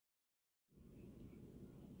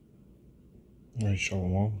All right,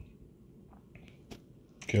 shalom.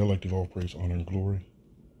 Okay, I'd like to give all praise, honor, and glory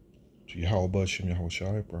to Yahweh Bashem, Yahweh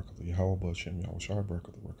Shai, Barakah, Yahweh Bashem, Yahweh Shai,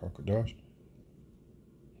 Barakah, Barakah Kadash.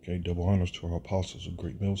 Okay, double honors to our apostles of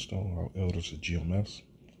Great Millstone, our elders of GMS.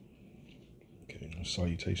 Okay, and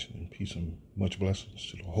salutation and peace and much blessings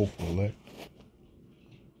to the hopeful elect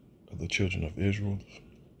of the children of Israel,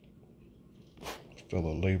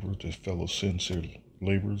 fellow laborers, the fellow sincere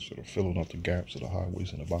laborers that are filling up the gaps of the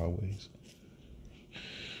highways and the byways.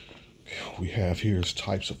 We have here is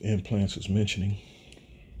types of implants is mentioning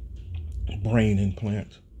brain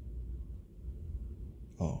implant,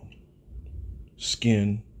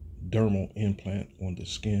 skin dermal implant on the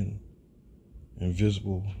skin,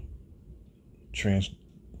 invisible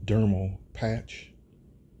transdermal patch,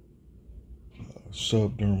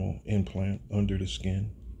 subdermal implant under the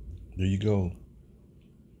skin. There you go.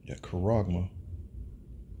 You got charagma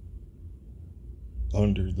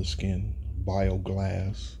under the skin,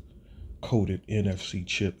 bioglass coated NFC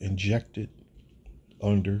chip injected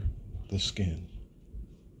under the skin.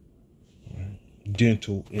 Right.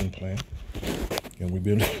 Dental implant. And we've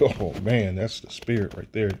been, oh man, that's the spirit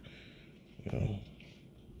right there. You know,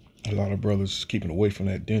 a lot of brothers keeping away from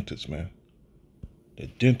that dentist, man. The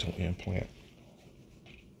dental implant.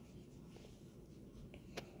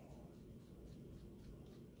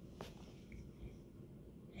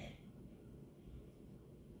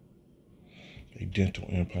 A dental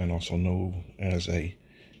implant, also known as a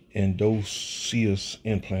endosseous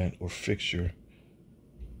implant or fixture,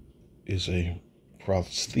 is a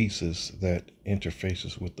prosthesis that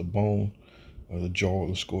interfaces with the bone of the jaw or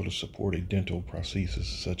the skull to support a dental prosthesis,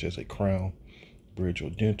 such as a crown, bridge, or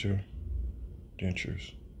dentures,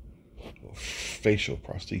 or facial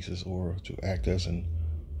prosthesis, or to act as an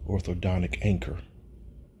orthodontic anchor.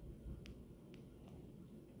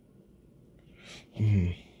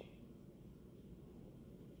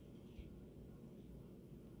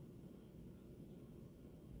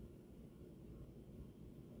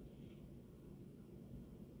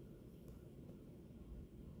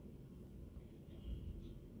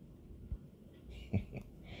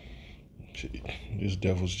 This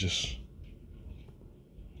devil's just,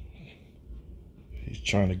 he's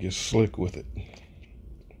trying to get slick with it.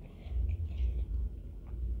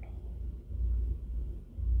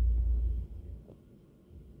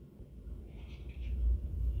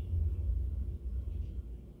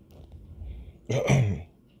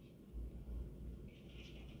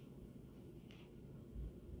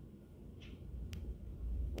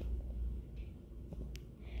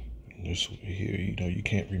 This over here, you know, you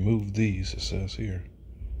can't remove these, it says here.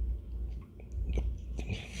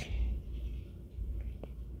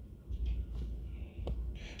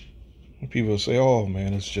 People say, oh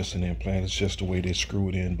man, it's just an implant, it's just the way they screw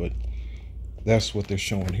it in, but that's what they're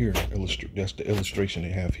showing here. That's the illustration they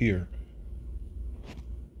have here.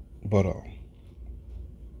 But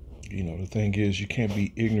you know, the thing is, you can't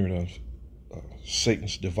be ignorant of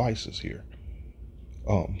Satan's devices here.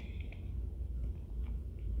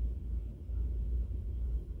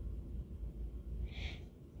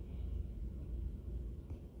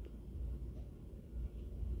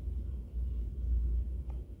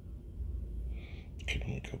 Okay, let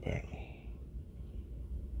me go back.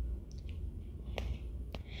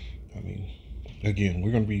 I mean, again,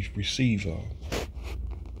 we're going to receive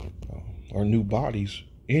our new bodies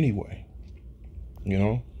anyway, you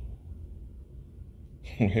know.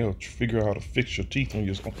 Hell, figure out how to fix your teeth on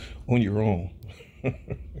your own.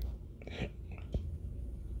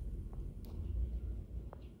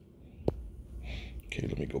 Okay,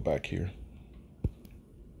 let me go back here.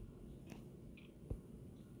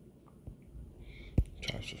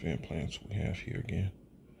 Types of implants we have here again.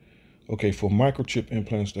 Okay, for microchip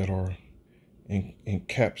implants that are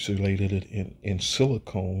encapsulated in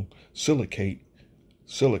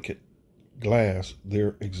silicate glass,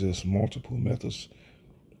 there exists multiple methods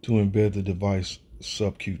to embed the device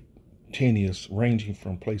subcutaneous, ranging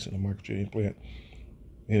from placing a microchip implant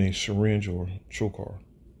in a syringe or trocar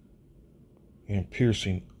and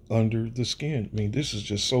piercing under the skin. I mean, this is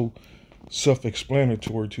just so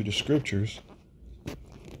self-explanatory to the scriptures.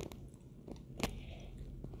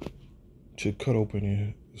 To cut open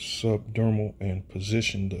a subdermal and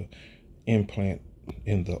position the implant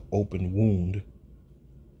in the open wound.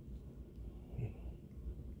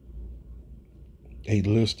 A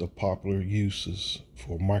list of popular uses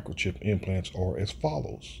for microchip implants are as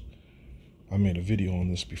follows. I made a video on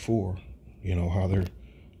this before, you know, how they're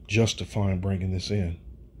justifying bringing this in.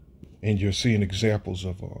 And you're seeing examples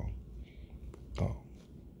of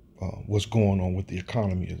what's going on with the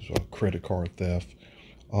economy, is credit card theft,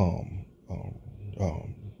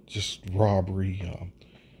 just robbery,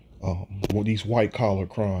 well, these white collar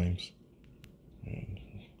crimes. And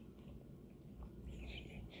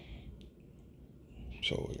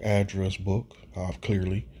so address book,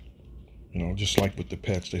 clearly, just like with the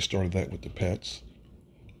pets, they started that with the pets.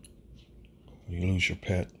 You lose your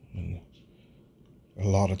pet, and a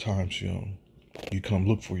lot of times, you come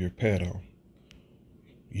look for your pet.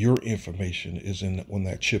 Your information is on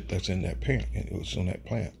that chip that's in that plant, and it was on that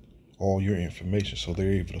plant. All your information, so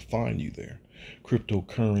they're able to find you there.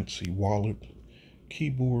 Cryptocurrency wallet,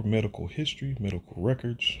 keyboard, medical history, medical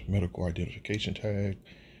records, medical identification tag,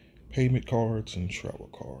 payment cards, and travel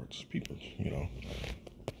cards. People,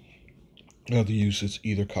 other uses,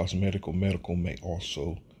 either cosmetic or medical, may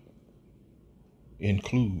also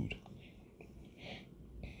include.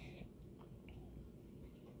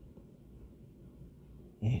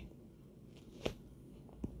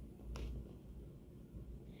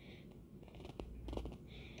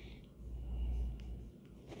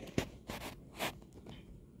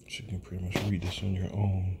 So you can pretty much read this on your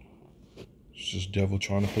own. It's just devil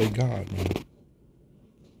trying to play God,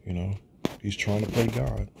 man. He's trying to play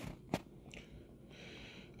God.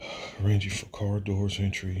 Arranging for car doors,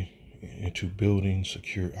 entry into buildings,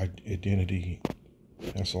 secure identity.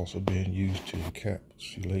 That's also being used to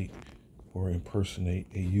encapsulate or impersonate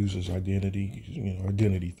a user's identity,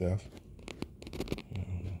 identity theft.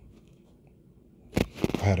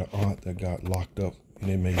 I had an aunt that got locked up, and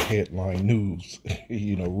it made headline news,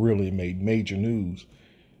 really made major news,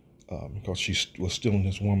 because she was stealing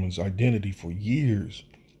this woman's identity for years,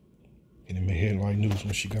 and it made headline news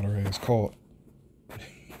when she got her ass caught.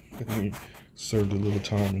 Served a little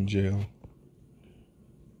time in jail,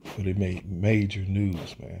 but it made major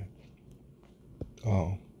news, man.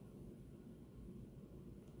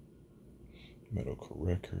 Medical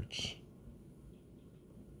records.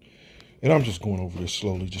 And I'm just going over this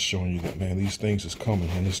slowly, just showing you that, man, these things is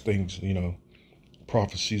coming, and these things,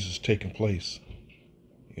 prophecies is taking place,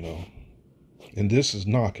 and this is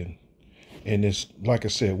knocking. And it's, like I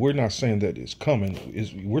said, we're not saying that it's coming.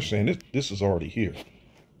 We're saying this is already here.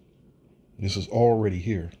 This is already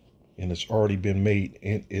here, and it's already been made,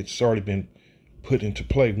 and it's already been put into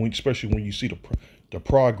play, especially when you see the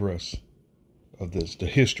progress of this, the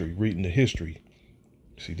history, reading the history.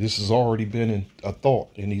 See, this has already been a thought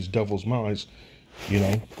in these devils' minds,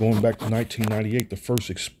 going back to 1998, the first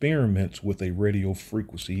experiments with a radio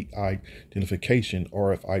frequency identification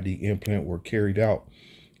RFID implant were carried out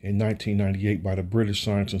in 1998 by the British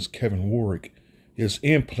scientist Kevin Warwick. His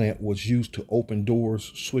implant was used to open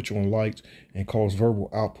doors, switch on lights, and cause verbal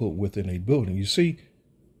output within a building. You see,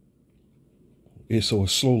 it's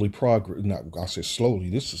slowly progress. Not, I said slowly.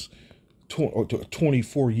 This is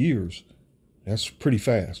 24 years. That's pretty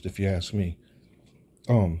fast, if you ask me.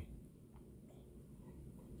 A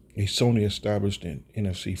Sony established an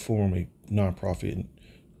NFC forum, a nonprofit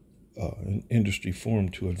an industry forum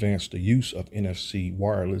to advance the use of NFC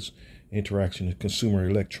wireless interaction in consumer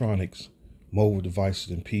electronics, mobile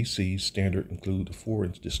devices, and PCs. Standard include the 4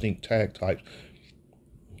 distinct tag types.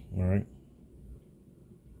 All right.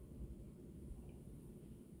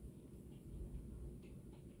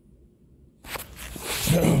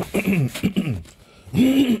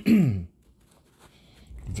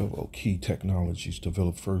 Develop key technologies.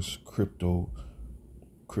 Develop first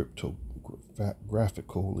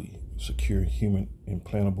cryptographically secure human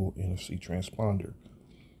implantable NFC transponder.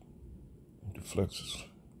 Deflects.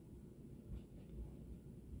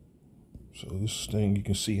 So this thing, you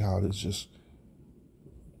can see how this just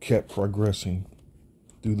kept progressing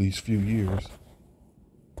through these few years.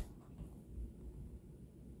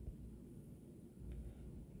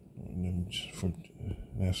 And then from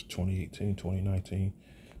that's 2018, 2019,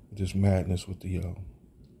 this madness with the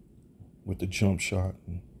jump shot,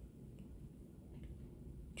 and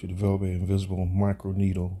to develop an invisible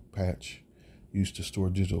microneedle patch used to store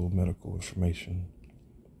digital medical information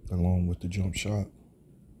along with the jump shot.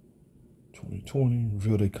 2020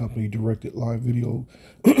 revealed a company directed live video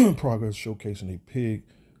progress showcasing a pig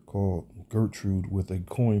called Gertrude with a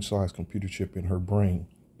coin-sized computer chip in her brain.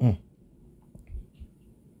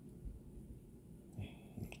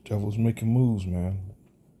 Devil's making moves, man.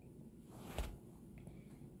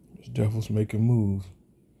 This devil's making moves.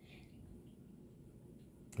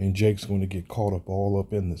 And Jake's going to get caught up all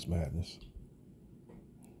up in this madness.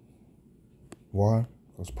 Why?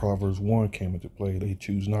 Because Proverbs 1 came into play. They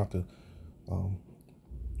choose not the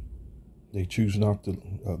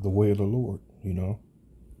way of the Lord,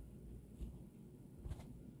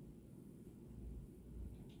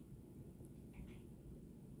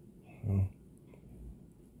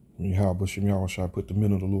 Yahweh Shem Yahweh Shai put the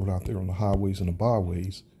men of the Lord out there on the highways and the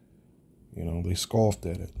byways, You know, they scoffed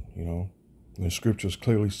at it, you know. And the scriptures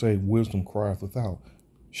clearly say, wisdom crieth without.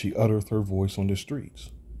 She uttereth her voice on the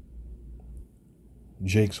streets.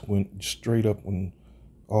 Jake's went straight up when,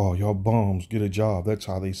 oh, y'all bums, get a job. That's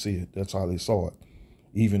how they see it. That's how they saw it.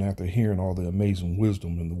 Even after hearing all the amazing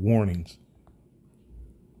wisdom and the warnings.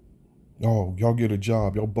 Oh, y'all get a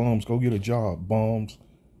job. Y'all bums, go get a job. Bums.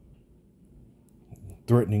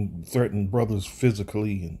 Threatening brothers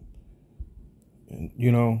physically and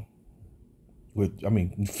you know, with, I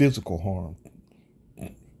mean, physical harm.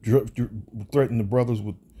 Threatening the brothers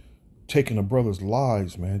with taking the brothers'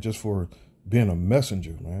 lives, man, just for being a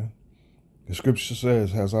messenger, man. The scripture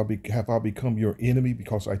says, have I become your enemy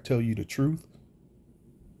because I tell you the truth?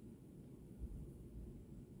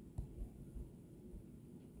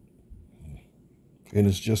 And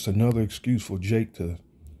it's just another excuse for Jake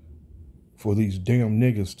for these damn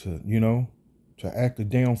niggas to, you know, to act a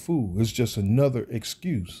damn fool. It's just another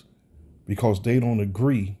excuse because they don't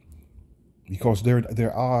agree, because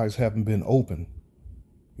their eyes haven't been open.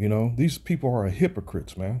 You know, these people are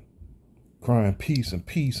hypocrites, man, crying peace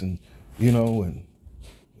and you know, and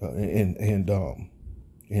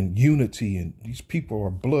unity, and these people are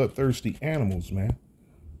bloodthirsty animals, man.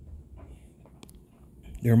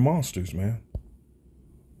 They're monsters, man.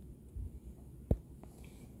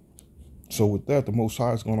 So with that, the Most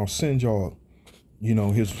High is gonna send y'all, you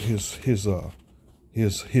know, his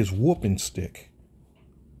whooping stick.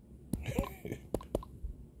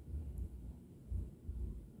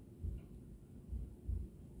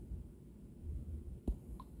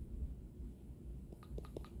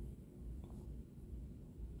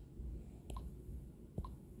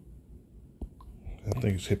 I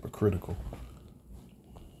think it's hypocritical.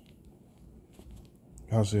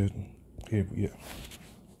 How's it? Here, yeah.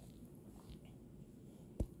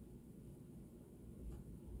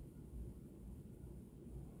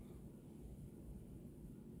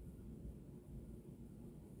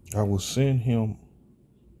 I will send him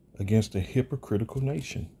against a hypocritical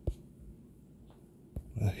nation.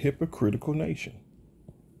 A hypocritical nation.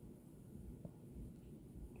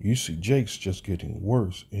 You see Jake's just getting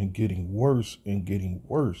worse and getting worse and getting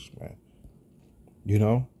worse, man. You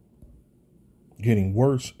know? Getting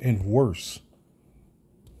worse and worse.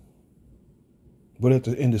 But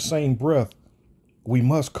in the same breath, we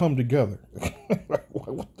must come together.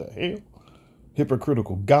 What the hell?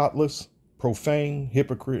 Hypocritical, godless, profane,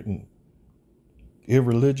 hypocrite, and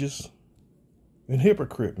irreligious. And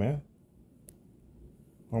hypocrite, man.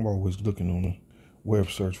 I'm always looking on the web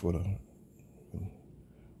search for the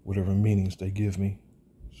whatever meanings they give me.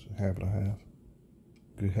 It's a habit I have.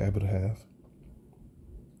 Good habit to have.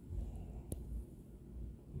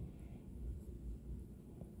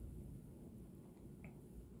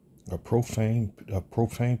 A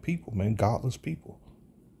profane people, man, godless people.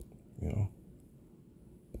 You know.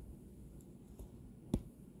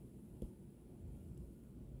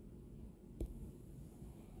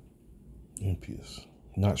 Impious.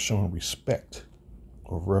 Not showing respect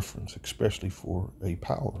or reference, especially for a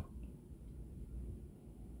power.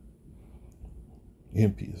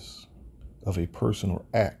 Impious of a person or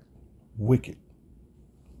act. Wicked.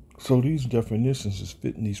 So these definitions is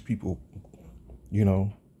fitting these people, you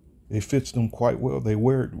know, it fits them quite well. They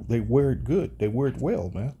wear it good. They wear it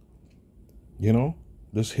well, man. You know,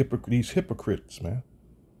 these hypocrites, man.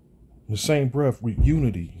 In the same breath, with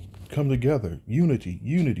unity, come together,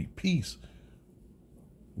 unity, peace.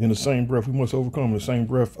 In the same breath, we must overcome. In the same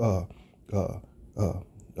breath,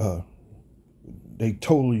 they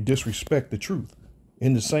totally disrespect the truth.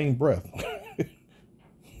 In the same breath.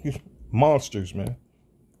 Monsters, man.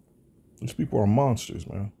 These people are monsters,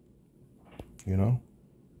 man. You know?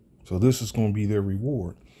 So this is going to be their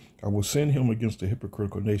reward. I will send him against the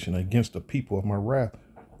hypocritical nation, against the people of my wrath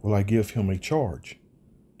will I give him a charge,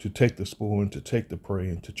 to take the spoil and to take the prey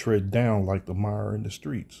and to tread down like the mire in the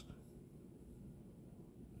streets.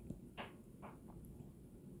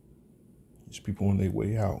 These people on their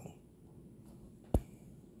way out.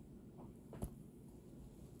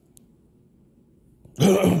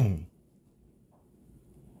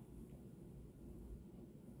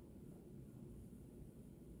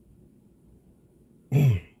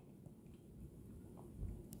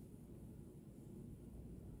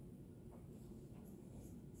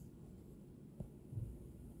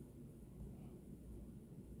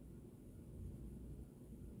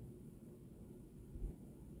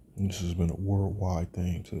 And this has been a worldwide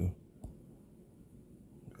thing too.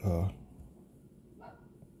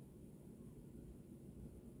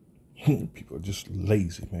 People are just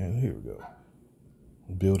lazy, man. Here we go.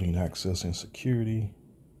 Building access and security.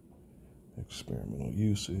 Experimental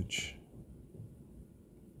usage.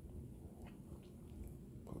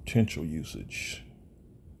 potential usage.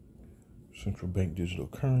 Central bank digital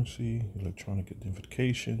currency, electronic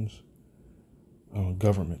identifications,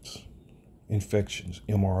 governments, infections,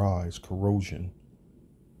 MRIs, corrosion.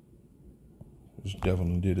 This devil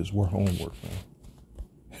did his homework,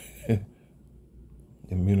 man.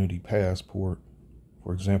 Immunity passport,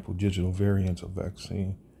 for example, digital variants of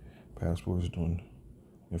vaccine passports doing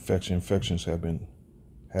infections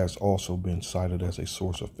has also been cited as a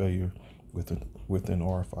source of failure within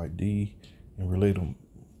RFID and related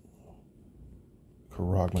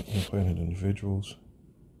carotid implanted individuals.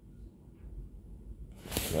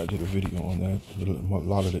 I did a video on that. A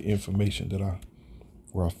lot of the information that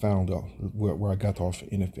where I found out where I got off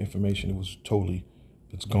information,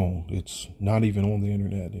 it's gone. It's not even on the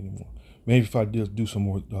internet anymore. Maybe if I do some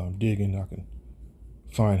more digging, I can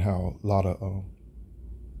find how a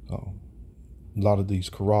lot of these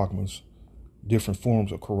charagmas, different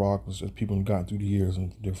forms of charagmas that people have gotten through the years,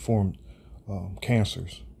 and they're formed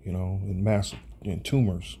cancers, and massive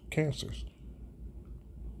tumors, cancers.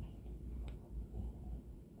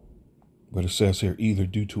 But it says here, either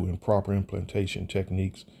due to improper implantation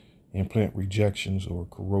techniques, implant rejections, or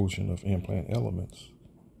corrosion of implant elements.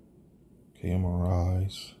 Okay,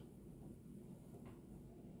 MRIs.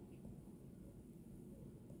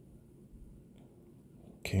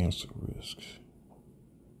 Cancer risks.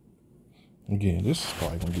 Again, this is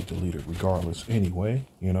probably going to get deleted regardless anyway,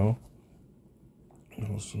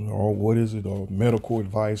 So, or what is it, or medical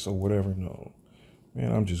advice or whatever? No.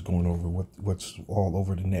 Man, I'm just going over what's all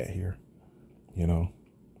over the net here.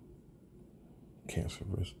 Cancer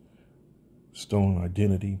risk, stolen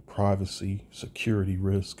identity, privacy, security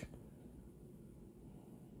risk,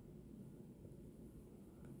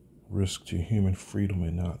 risk to human freedom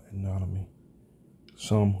and autonomy.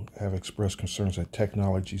 Some have expressed concerns that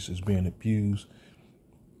technologies is being abused.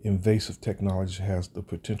 Invasive technology has the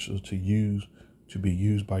potential to be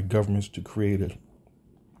used by governments to create a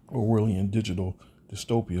Orwellian digital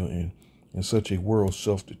dystopia, and in such a world,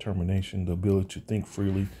 self-determination, the ability to think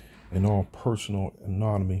freely, and all personal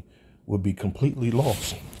autonomy will be completely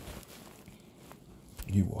lost.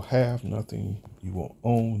 You will have nothing, you will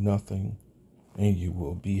own nothing, and you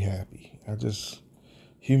will be happy.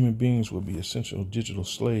 Human beings will be essential digital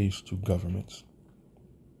slaves to governments,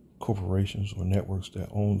 corporations, or networks that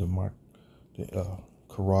own the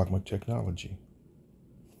charagma technology.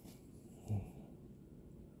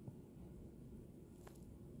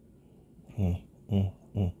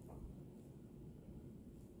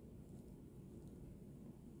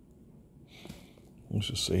 Let's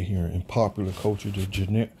just say here, in popular culture,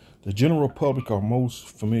 the general public are most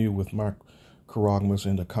familiar with charagmas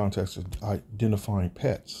in the context of identifying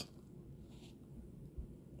pets.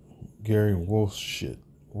 Gary Walsheet,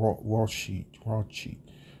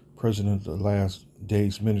 president of the Last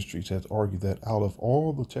Days Ministries, has argued that out of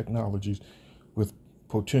all the technologies with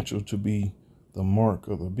potential to be the mark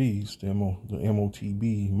of the beast, the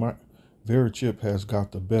MOTB, Verichip has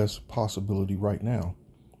got the best possibility right now.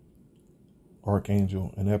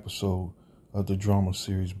 Archangel, an episode of the drama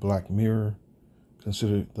series Black Mirror,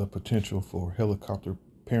 considered the potential for helicopter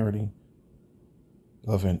parenting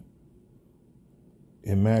of an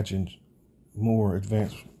imagined more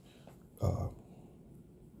advanced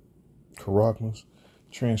charagmas.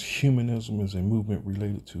 Transhumanism is a movement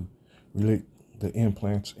relate the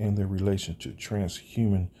implants and their relation to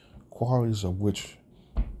transhuman qualities, of which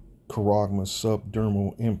charagmas,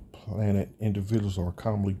 subdermal implanted individuals, are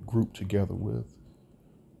commonly grouped together with.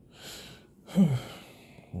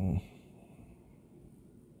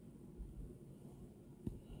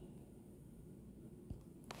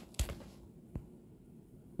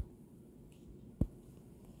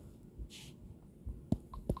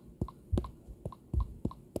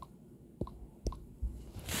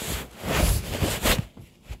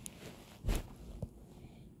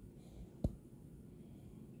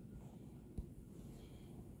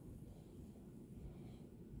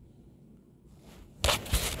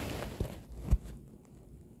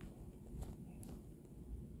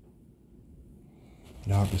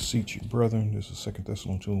 Now I beseech you, brethren, this is 2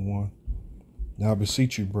 Thessalonians 2:1. Now I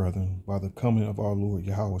beseech you, brethren, by the coming of our Lord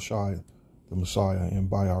Yahushua, the Messiah, and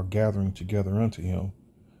by our gathering together unto him,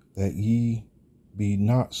 that ye be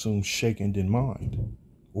not soon shaken in mind,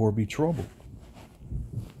 or be troubled.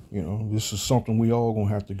 This is something we all gonna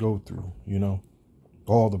have to go through,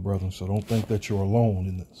 all the brethren. So don't think that you're alone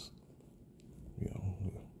in this.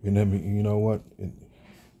 And then, you know what?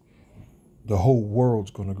 The whole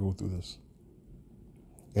world's gonna go through this.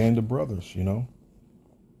 And the brothers, and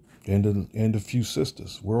the few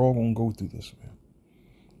sisters. We're all gonna go through this,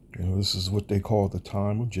 man. This is what they call the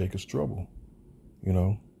time of Jacob's trouble.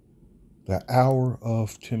 The hour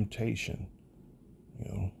of temptation,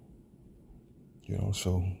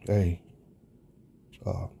 so, hey,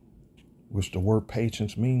 which the word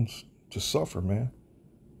patience means to suffer, man.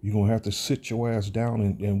 You're going to have to sit your ass down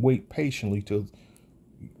and wait patiently till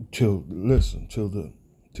this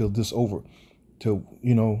over, till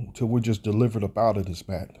we're just delivered up out of this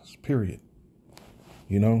madness, period.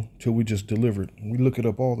 Till we just delivered. We look it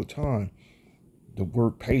up all the time. The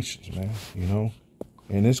word patience, man,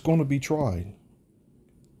 and it's going to be tried.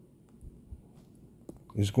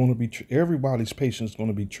 It's going to be, everybody's patience is going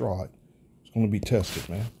to be tried. It's going to be tested,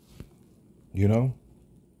 man.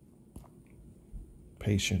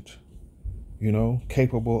 Patient,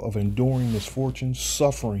 capable of enduring misfortune,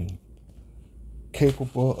 suffering,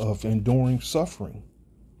 capable of enduring suffering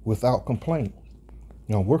without complaint.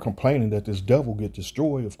 We're complaining that this devil get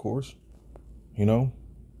destroyed, of course.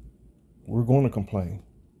 We're going to complain.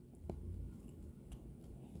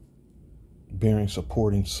 Bearing,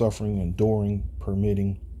 supporting, suffering, enduring,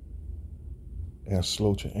 permitting, as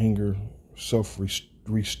slow to anger,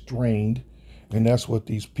 self-restrained. And that's what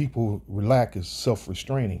these people lack, is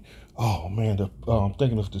self-restraining. Oh, man, I'm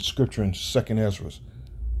thinking of the scripture in 2nd Ezra.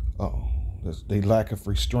 They lack of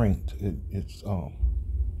restraint.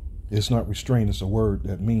 It's not restraint. It's a word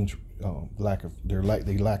that means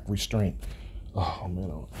they lack restraint. Oh,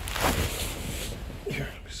 man. Here,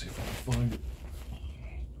 let me see if I can find it.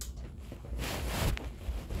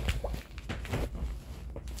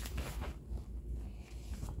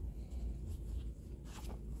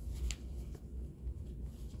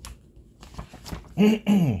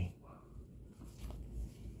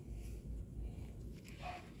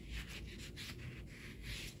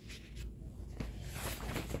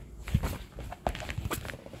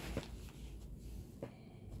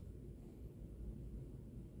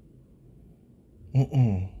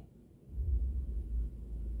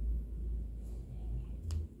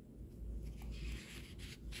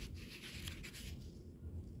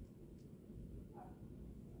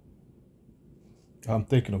 I'm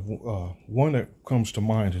thinking of one that comes to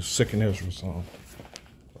mind is 2nd Ezra.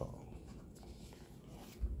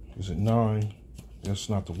 Is it 9? That's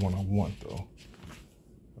not the one I want, though.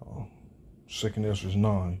 2nd Ezra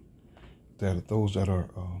 9. That those that are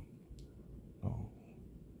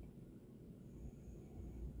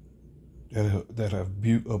that have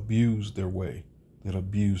abused their way, that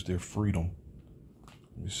abused their freedom.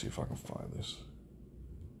 Let me see if I can find this.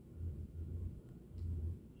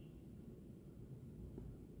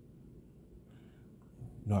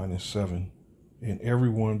 9 and 7. And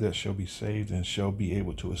everyone that shall be saved and shall be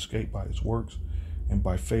able to escape by his works and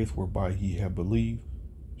by faith whereby ye have believed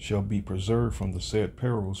shall be preserved from the said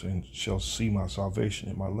perils, and shall see my salvation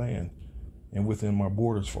in my land and within my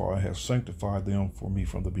borders, for I have sanctified them for me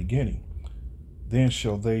from the beginning. Then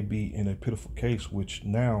shall they be in a pitiful case which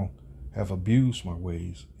now have abused my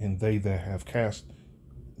ways, and they that have cast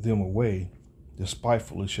them away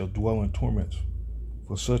despitefully shall dwell in torments.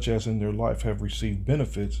 For such as in their life have received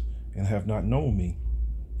benefits and have not known me,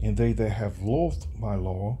 and they that have loathed my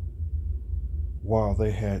law while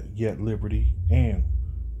they had yet liberty, and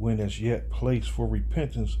when as yet place for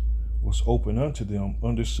repentance was open unto them,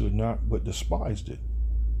 understood not, but despised it.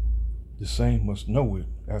 The same must know it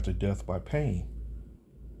after death by pain.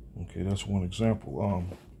 Okay, that's one example.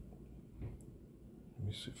 Let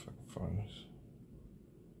me see if I can find this.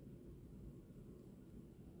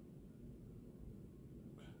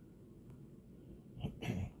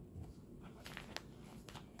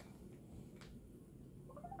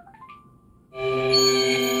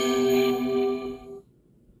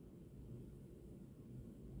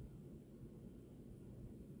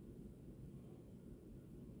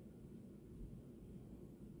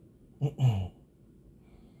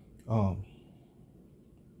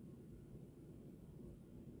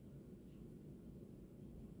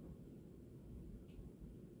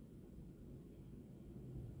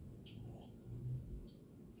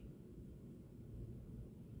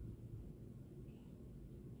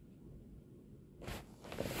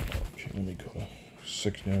 Okay, let me go to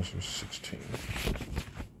 2nd Ezra 16.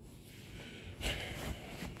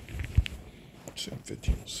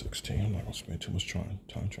 15 and 16. I'm not going to spend too much time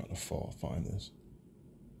trying to find this.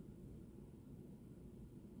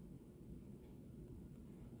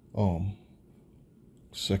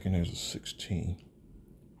 Second Ezra 16.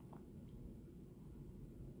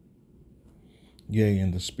 Yea,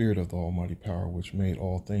 and the Spirit of the Almighty Power, which made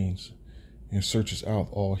all things, and searches out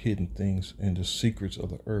all hidden things and the secrets of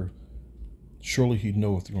the earth, surely he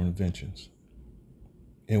knoweth your inventions,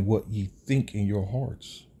 and what ye think in your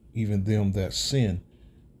hearts, even them that sin,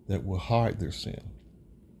 that will hide their sin.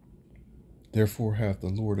 Therefore hath the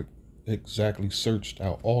Lord exactly searched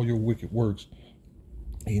out all your wicked works,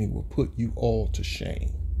 and he will put you all to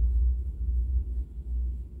shame.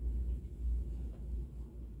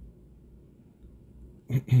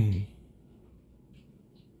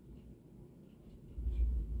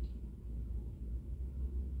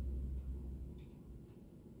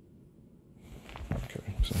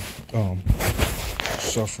 Okay, so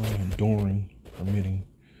suffering, enduring, permitting,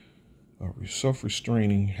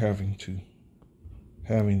 self-restraining, having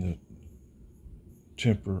the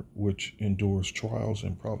temper which endures trials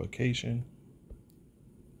and provocation.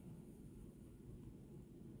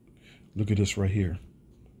 Look at this right here.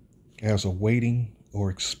 As awaiting or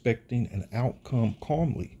expecting an outcome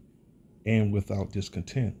calmly and without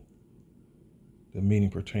discontent. The meaning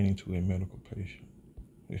pertaining to a medical patient.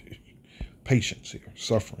 Patience here,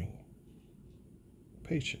 suffering.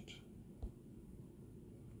 Patience.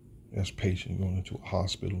 That's patient going into a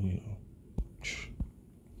hospital,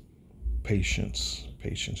 Patience,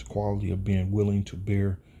 quality of being willing to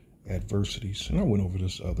bear adversities. And I went over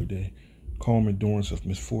this the other day. Calm endurance of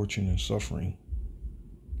misfortune and suffering.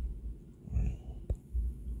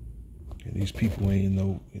 And these people ain't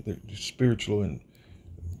they're spiritual and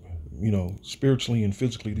spiritually and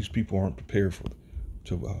physically, these people aren't prepared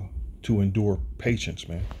to endure patience,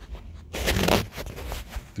 man.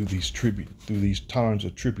 Through these times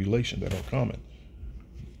of tribulation that are coming.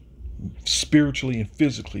 Spiritually and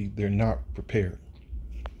physically, they're not prepared.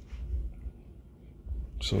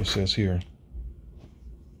 So it says here,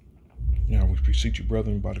 now we beseech you,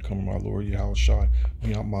 brethren, by the coming of our Lord Yahushua,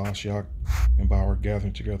 Mashiach, and by our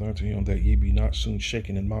gathering together unto him, that ye be not soon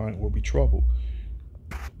shaken in mind or be troubled,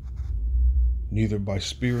 neither by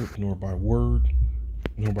spirit, nor by word,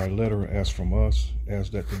 nor by letter as from us, as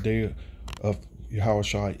that the day of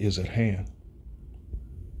Yahushua is at hand.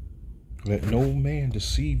 Let no man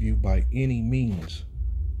deceive you by any means,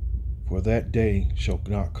 for that day shall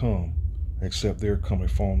not come, except there come a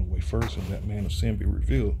falling away first, and that man of sin be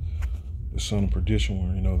revealed, the son of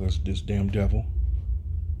perdition, where that's this damn devil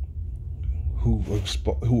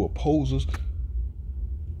who opposes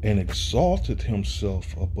and exalted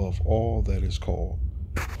himself above all that is called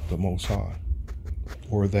the Most High,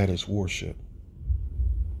 or that is worship.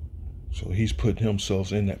 So he's putting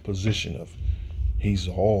himself in that position of he's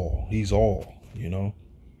all. This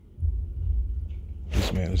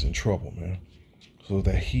man is in trouble, man. So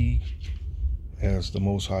that he, as the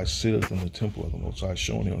Most High, sitteth in the temple of the Most High,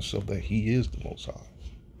 showing himself that he is the Most High.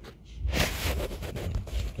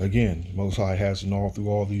 Again, the Most High hasn't, all through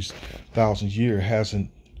all these 1,000 years,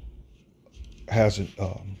 hasn't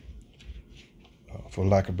for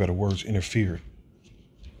lack of better words, interfered.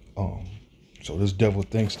 So this devil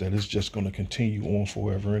thinks that it's just going to continue on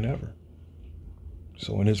forever and ever.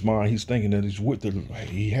 So in his mind, he's thinking that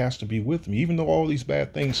he has to be with me, even though all these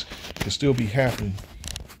bad things can still be happening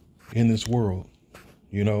in this world.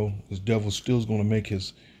 This devil still is going to make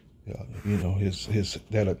his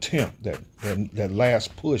that attempt, that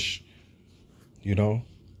last push. In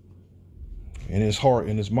his heart,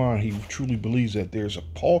 in his mind, he truly believes that there's a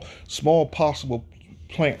small possible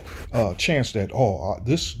chance that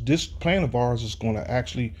this plan of ours is going to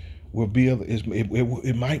actually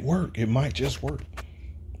it might work. It might just work.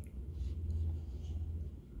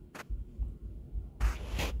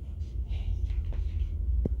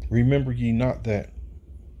 Remember ye not that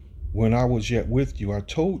when I was yet with you, I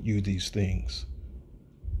told you these things,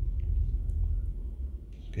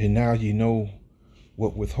 and now ye know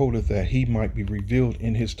what withholdeth, that he might be revealed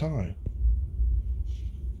in his time.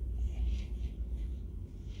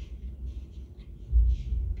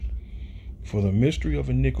 For the mystery of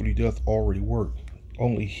iniquity doth already work.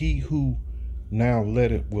 Only he who now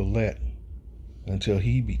letteth will let, until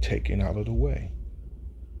he be taken out of the way.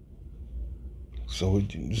 So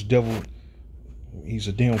this devil, he's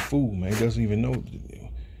a damn fool, man. He doesn't even know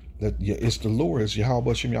that it's the Lord, it's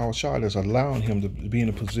Yahweh Shem Yahushua, that's allowing him to be in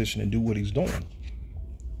a position and do what he's doing.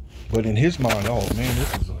 But in his mind, oh man,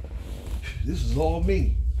 this is all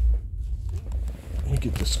me. Let me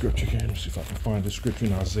get the scripture here. Let me see if I can find the scripture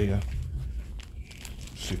in Isaiah.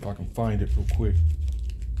 See if I can find it real quick.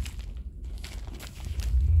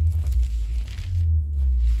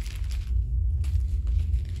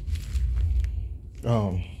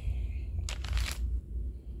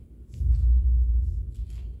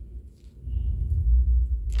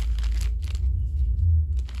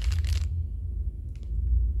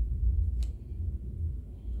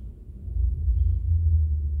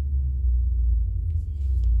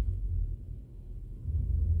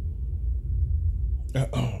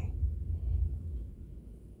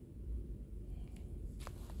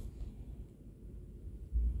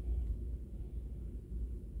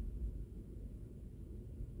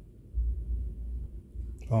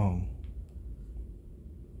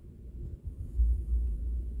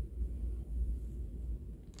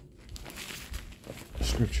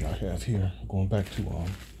 scripture I have here, going back to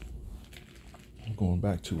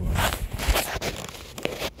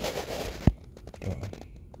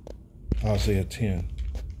Isaiah 10.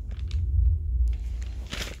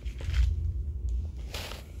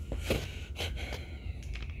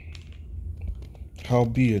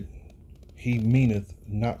 Howbeit he meaneth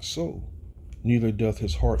not so, neither doth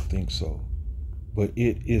his heart think so, but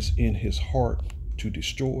it is in his heart to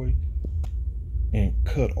destroy and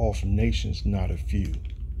cut off nations not a few.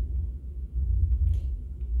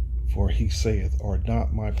 For he saith, are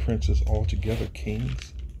not my princes altogether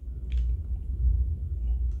kings?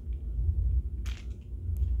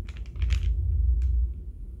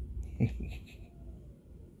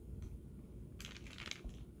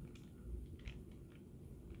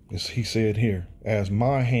 As he said here, as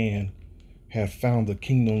my hand hath found the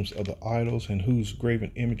kingdoms of the idols, and whose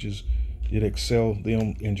graven images did excel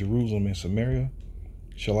them in Jerusalem and Samaria,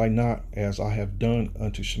 shall I not, as I have done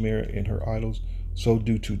unto Samaria and her idols, so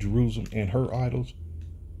do to Jerusalem and her idols?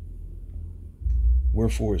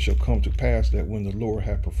 Wherefore it shall come to pass that when the Lord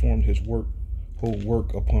hath performed his whole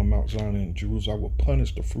work upon Mount Zion and Jerusalem, I will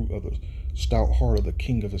punish the fruit of the stout heart of the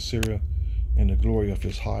king of Assyria and the glory of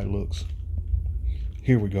his high looks.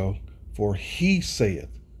 Here we go. For he saith,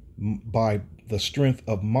 by the strength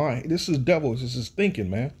of my, this is devil, this is thinking,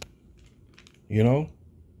 man. You know?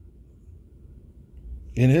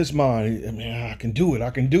 In his mind, I mean, I can do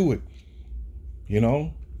it. You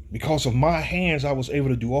know? Because of my hands, I was able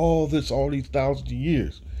to do all this, all these thousands of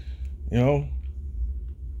years. You know?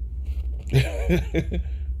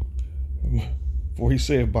 For he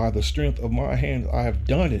said, by the strength of my hands, I have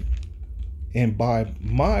done it. And by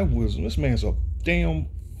my wisdom, this man's a damn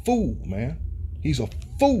fool, man. He's a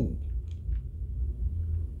fool.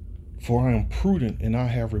 For I am prudent, and I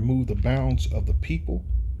have removed the bounds of the people,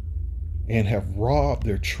 and have robbed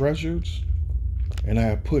their treasures, and I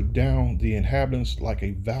have put down the inhabitants like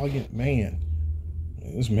a valiant man.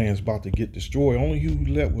 This man's about to get destroyed. Only you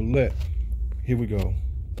who let will let. Here we go.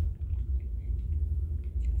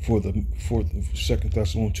 For the 2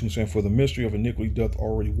 Thessalonians 2 saying, for the mystery of iniquity doth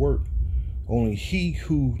already work. Only he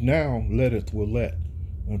who now letteth will let,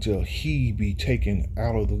 until he be taken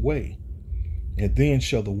out of the way. And then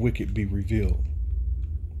shall the wicked be revealed,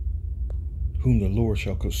 whom the Lord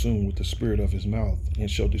shall consume with the spirit of his mouth, and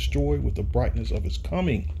shall destroy with the brightness of his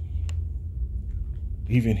coming.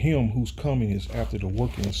 Even him whose coming is after the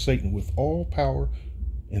working of Satan with all power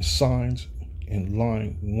and signs and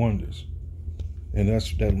lying wonders. And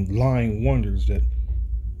that's that lying wonders that,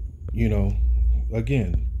 you know,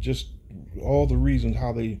 again, just all the reasons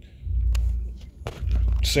how they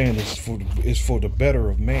saying it's for the better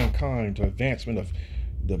of mankind, the advancement of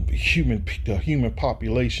the human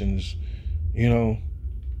populations, you know,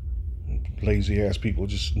 lazy ass people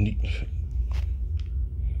just need.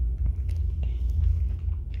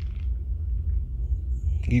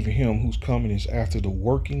 Even him whose coming is after the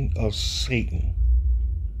working of Satan.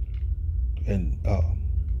 And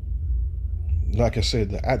like I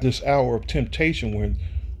said, at this hour of temptation, when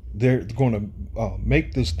they're going to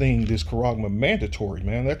make this charagma mandatory,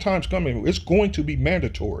 man. That time's coming. It's going to be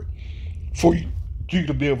mandatory for you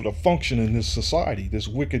to be able to function in this society, this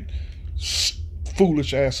wicked,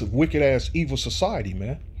 foolish ass, wicked ass, evil society,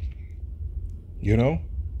 man. You know?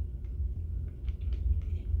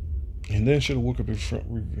 And then should the wicked be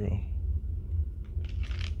revealed.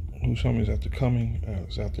 Whose coming is after coming,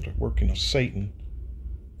 is after the working of Satan,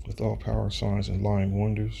 with all power, signs, and lying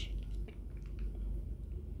wonders,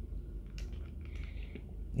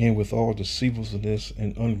 and with all deceivableness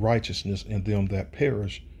and unrighteousness in them that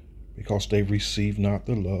perish, because they receive not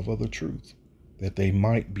the love of the truth, that they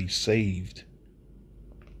might be saved.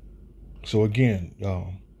 So again,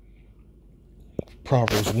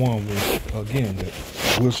 Proverbs 1 was, again, that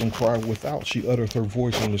wisdom cried without, she uttereth her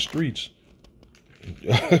voice on the streets.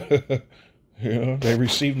 You know, they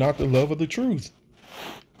receive not the love of the truth.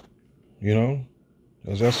 You know,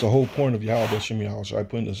 because that's the whole point of Yahweh Shem Yahushai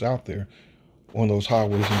putting this out there on those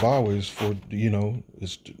highways and byways for, you know,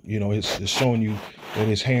 it's showing you that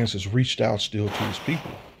his hands has reached out still to his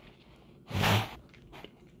people, you know,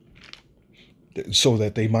 so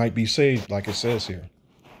that they might be saved, like it says here.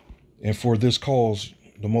 And for this cause,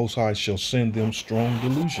 the Most High shall send them strong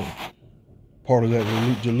delusion. Part of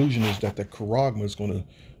that delusion is that the charagma is going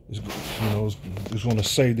to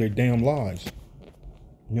save their damn lives.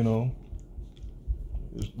 You know,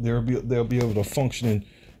 they'll be able to function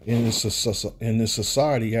in this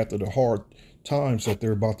society after the hard times that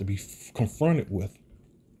they're about to be confronted with.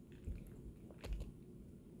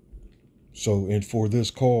 So, and for this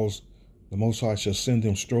cause, the Most High shall send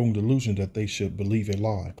them strong delusion that they should believe a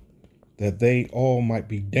lie, that they all might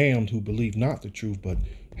be damned who believe not the truth, but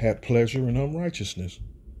had pleasure in unrighteousness.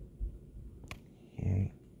 All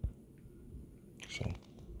right. So,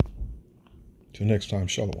 till next time,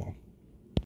 shalom.